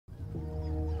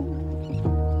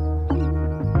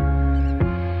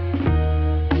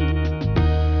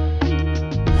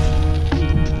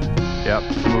Yep,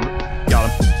 move it.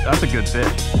 Got him. That's a good fish.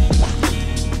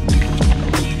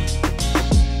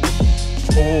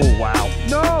 Oh, wow.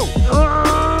 No!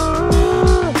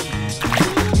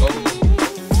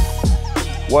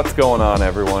 What's going on,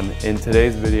 everyone? In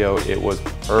today's video, it was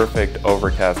perfect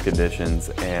overcast conditions,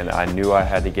 and I knew I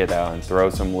had to get out and throw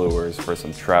some lures for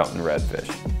some trout and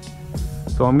redfish.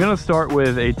 So I'm gonna start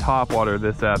with a topwater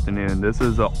this afternoon. This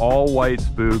is an all-white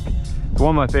spook. It's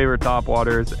one of my favorite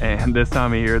topwaters, and this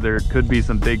time of year there could be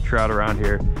some big trout around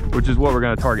here, which is what we're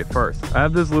gonna target first. I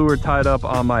have this lure tied up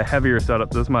on my heavier setup.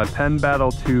 This is my Penn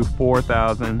Battle 2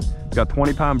 4000. It's got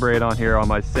 20-pound braid on here on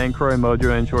my St. Croix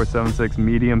Mojo Inshore 7.6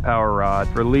 medium power rod.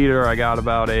 For leader, I got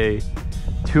about a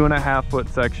 2.5 foot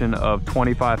section of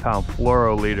 25-pound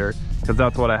fluoro leader, because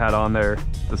that's what I had on there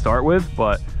to start with.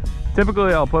 But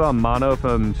typically I'll put on mono if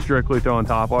I'm strictly throwing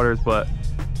topwaters, but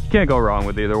you can't go wrong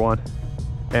with either one.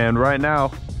 And right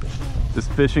now, just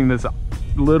fishing this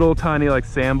little tiny like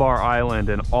sandbar island,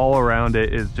 and all around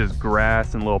it is just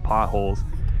grass and little potholes.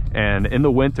 And in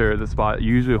the winter, the spot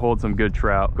usually holds some good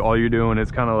trout. All you're doing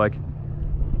is kind of like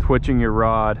twitching your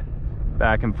rod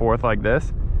back and forth like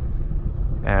this.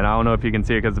 And I don't know if you can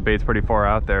see it because the bait's pretty far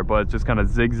out there, but it's just kind of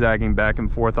zigzagging back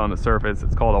and forth on the surface.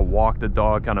 It's called a walk the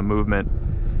dog kind of movement.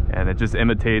 And it just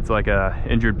imitates like a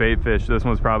injured bait fish. This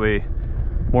one's probably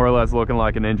more or less looking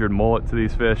like an injured mullet to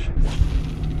these fish.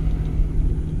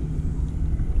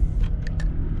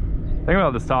 The thing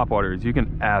about this topwater is you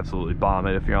can absolutely bomb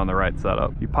it if you're on the right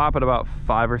setup. You pop it about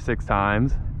 5 or 6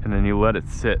 times, and then you let it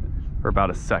sit for about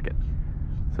a second.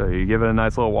 So you give it a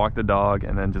nice little walk the dog,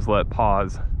 and then just let it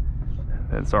pause,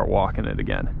 and then start walking it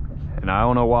again. And I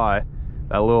don't know why,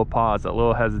 that little pause, that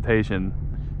little hesitation,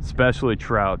 especially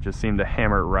trout, just seem to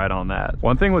hammer it right on that.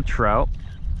 One thing with trout,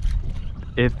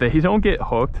 if they don't get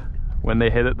hooked when they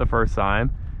hit it the first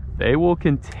time, they will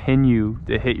continue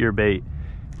to hit your bait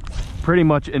pretty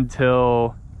much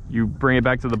until you bring it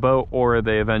back to the boat or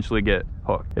they eventually get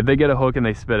hooked. If they get a hook and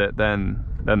they spit it, then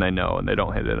they know and they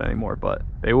don't hit it anymore. But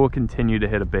they will continue to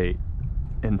hit a bait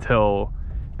until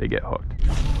they get hooked.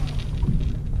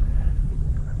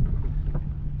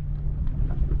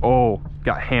 Oh,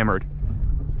 got hammered.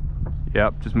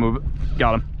 Yep, just move it.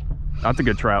 Got him. That's a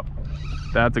good trout.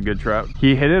 That's a good trout.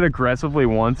 He hit it aggressively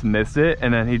once, missed it,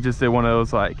 and then he just did one of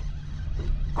those like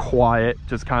quiet,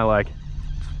 just kind of like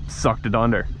sucked it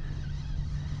under.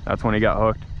 That's when he got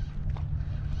hooked.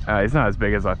 He's not as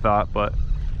big as I thought, but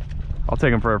I'll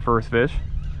take him for a first fish.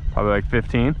 Probably like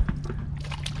 15.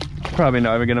 Probably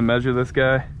not even gonna measure this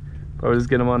guy. Probably just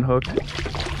get him unhooked.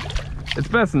 It's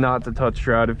best not to touch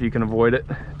trout if you can avoid it,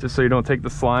 just so you don't take the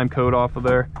slime coat off of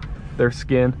their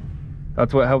skin.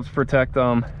 That's what helps protect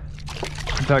them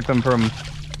from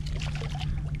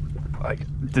like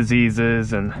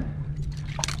diseases and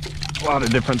a lot of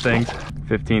different things.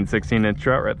 15-16 inch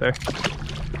trout right there.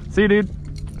 See, dude,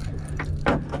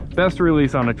 best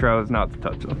release on a trout is not to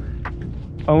touch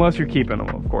them, unless you're keeping them,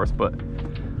 of course, but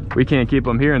we can't keep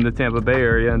them here in the Tampa Bay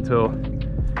area until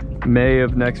May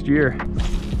of next year.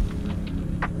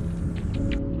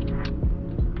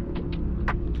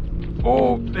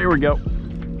 Oh, there we go.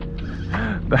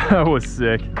 That was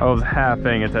sick. I was half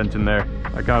paying attention there.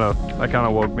 That kind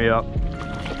of woke me up.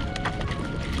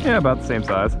 Yeah, about the same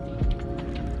size.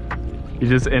 He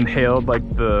just inhaled like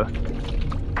the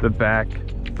back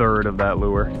third of that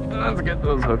lure. Let's get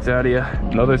those hooks out of you.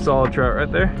 Another solid trout right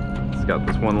there. He's got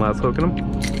this one last hook in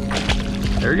him.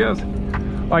 There he goes.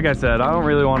 Like I said, I don't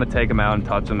really want to take him out and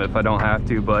touch him if I don't have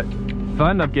to, but if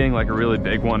I end up getting like a really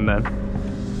big one, then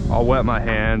I'll wet my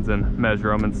hands and measure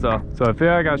them and stuff. So I feel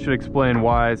like I should explain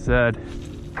why I said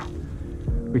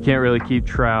we can't really keep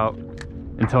trout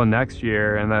until next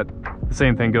year, and that the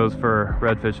same thing goes for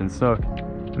redfish and snook.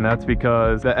 And that's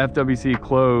because the FWC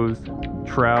closed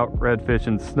trout, redfish,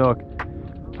 and snook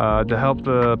to help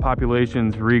the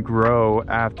populations regrow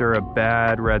after a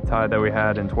bad red tide that we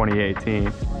had in 2018.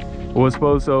 It was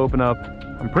supposed to open up,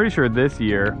 I'm pretty sure this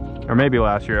year, or maybe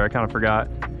last year, I kind of forgot.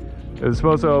 It was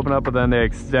supposed to open up, but then they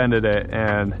extended it,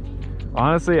 and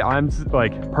honestly, I'm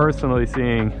like personally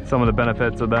seeing some of the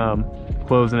benefits of them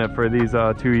closing it for these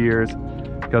 2 years,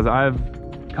 because I've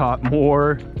caught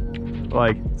more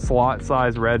like slot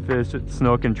size redfish,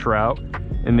 snook, and trout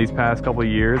in these past couple of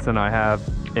years than I have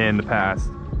in the past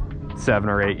 7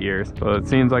 or 8 years. So it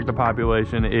seems like the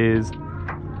population is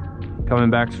coming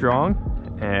back strong,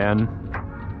 and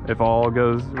if all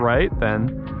goes right,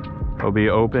 then it'll be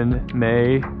open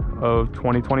May of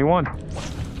 2021.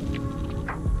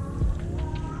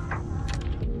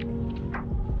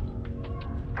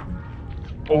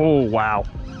 Oh, wow.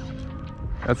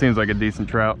 That seems like a decent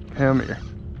trout. Come here.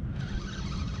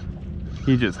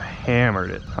 He just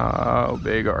hammered it. How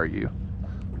big are you?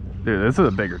 Dude, this is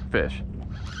a bigger fish.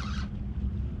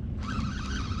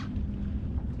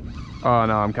 Oh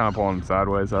no, I'm kind of pulling him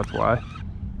sideways, that's why.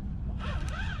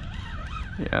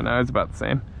 Yeah, no, it's about the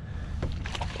same.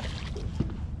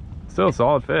 Still a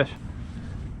solid fish.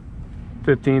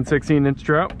 15, 16 inch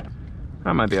trout.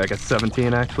 That might be like a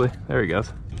 17 actually. There he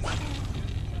goes.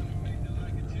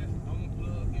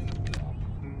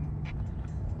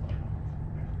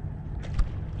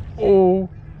 Oh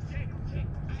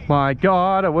my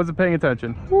God, I wasn't paying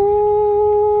attention.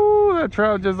 Woo, that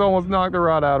trout just almost knocked the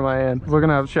rod out of my hand. I was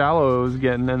looking at how shallow it was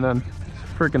getting and then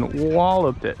freaking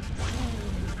walloped it.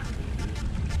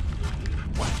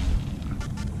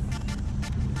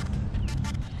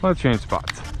 Let's change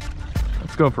spots.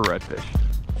 Let's go for redfish.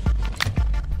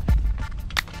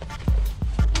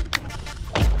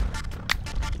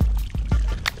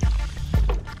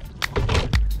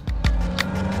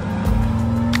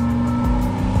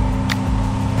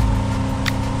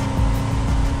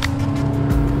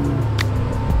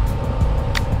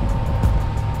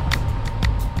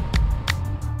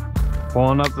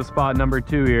 Pulling up to spot number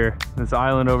 2 here. This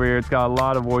island over here, it's got a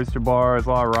lot of oyster bars, a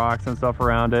lot of rocks and stuff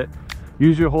around it.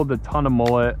 Usually hold a ton of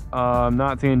mullet. I'm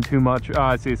not seeing too much. Oh,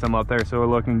 I see some up there, so we're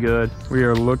looking good. We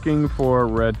are looking for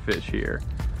redfish here.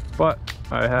 But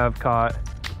I have caught,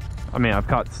 I've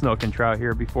caught snook and trout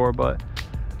here before, but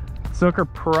snook are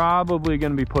probably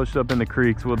gonna be pushed up in the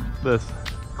creeks with this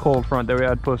cold front that we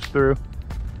had pushed through.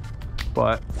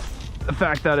 But the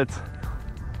fact that it's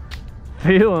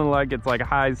feeling like it's like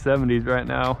high 70s right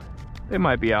now, they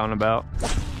might be out and about.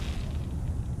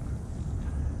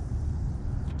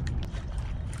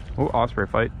 Oh, osprey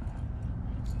fight.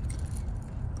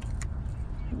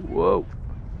 Whoa.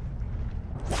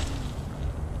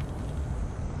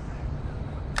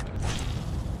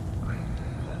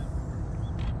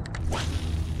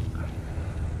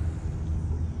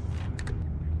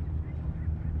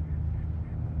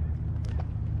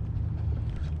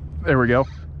 There we go.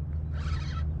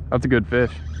 That's a good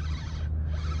fish.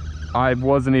 I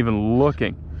wasn't even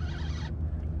looking.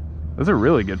 That's a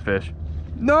really good fish.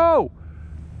 No!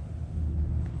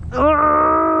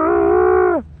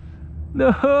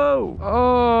 No!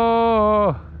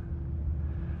 Oh!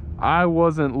 I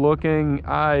wasn't looking.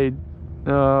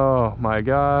 Oh my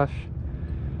gosh.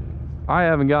 I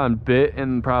haven't gotten bit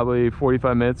in probably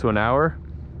 45 minutes to an hour.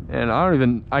 And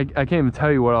I can't even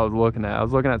tell you what I was looking at. I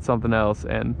was looking at something else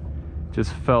and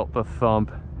just felt the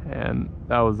thump. And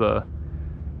that was a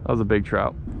big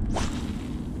trout.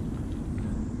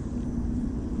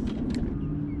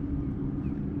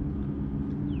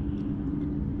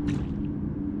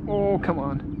 Oh, come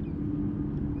on.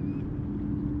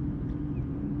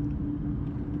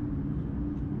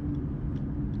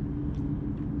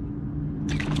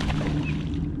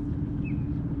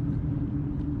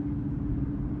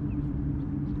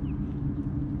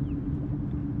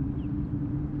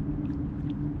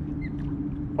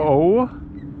 Oh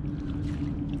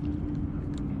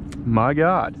my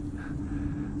God.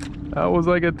 That was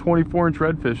like a 24-inch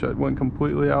redfish that went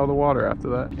completely out of the water after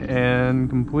that and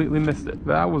completely missed it.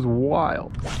 That was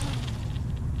wild.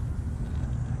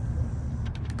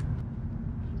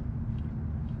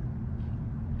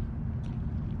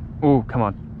 Oh, come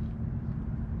on.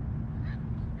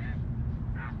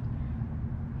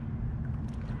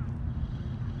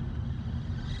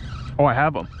 Oh, I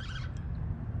have him.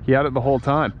 He had it the whole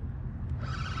time.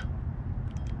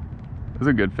 It was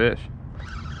a good fish.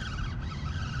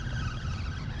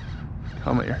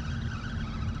 Come here.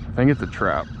 I think it's a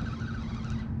trout.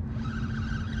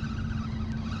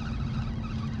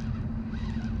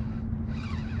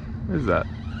 What is that?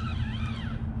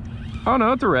 Oh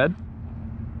no, it's a red.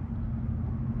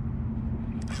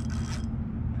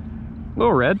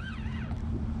 Little red.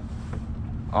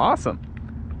 Awesome.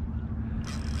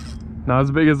 Not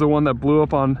as big as the one that blew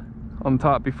up on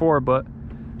top before, but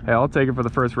hey, I'll take it for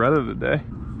the first red of the day.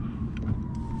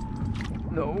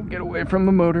 No, get away from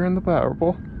the motor and the power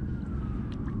pole.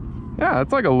 Yeah,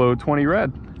 it's like a low 20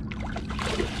 red.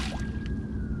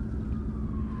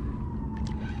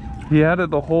 He had it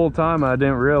the whole time. I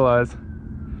didn't realize.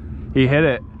 He hit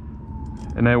it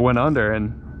and it went under,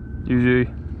 and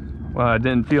usually, well, I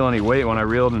didn't feel any weight when I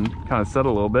reeled and kind of set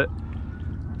a little bit.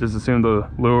 Just assumed the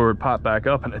lure would pop back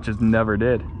up, and it just never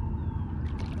did.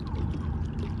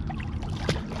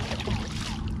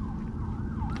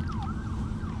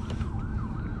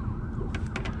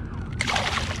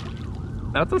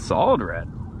 That's a solid red.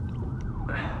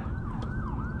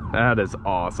 That is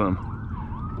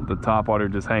awesome. The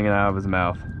topwater just hanging out of his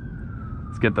mouth.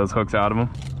 Let's get those hooks out of him.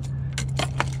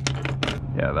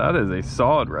 Yeah, that is a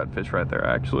solid redfish right there,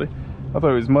 actually. I thought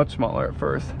he was much smaller at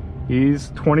first. He's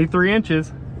 23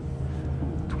 inches.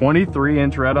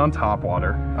 23-inch red on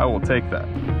topwater. I will take that.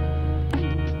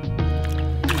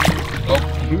 Oh,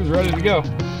 he was ready to go.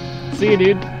 See you,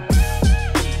 dude.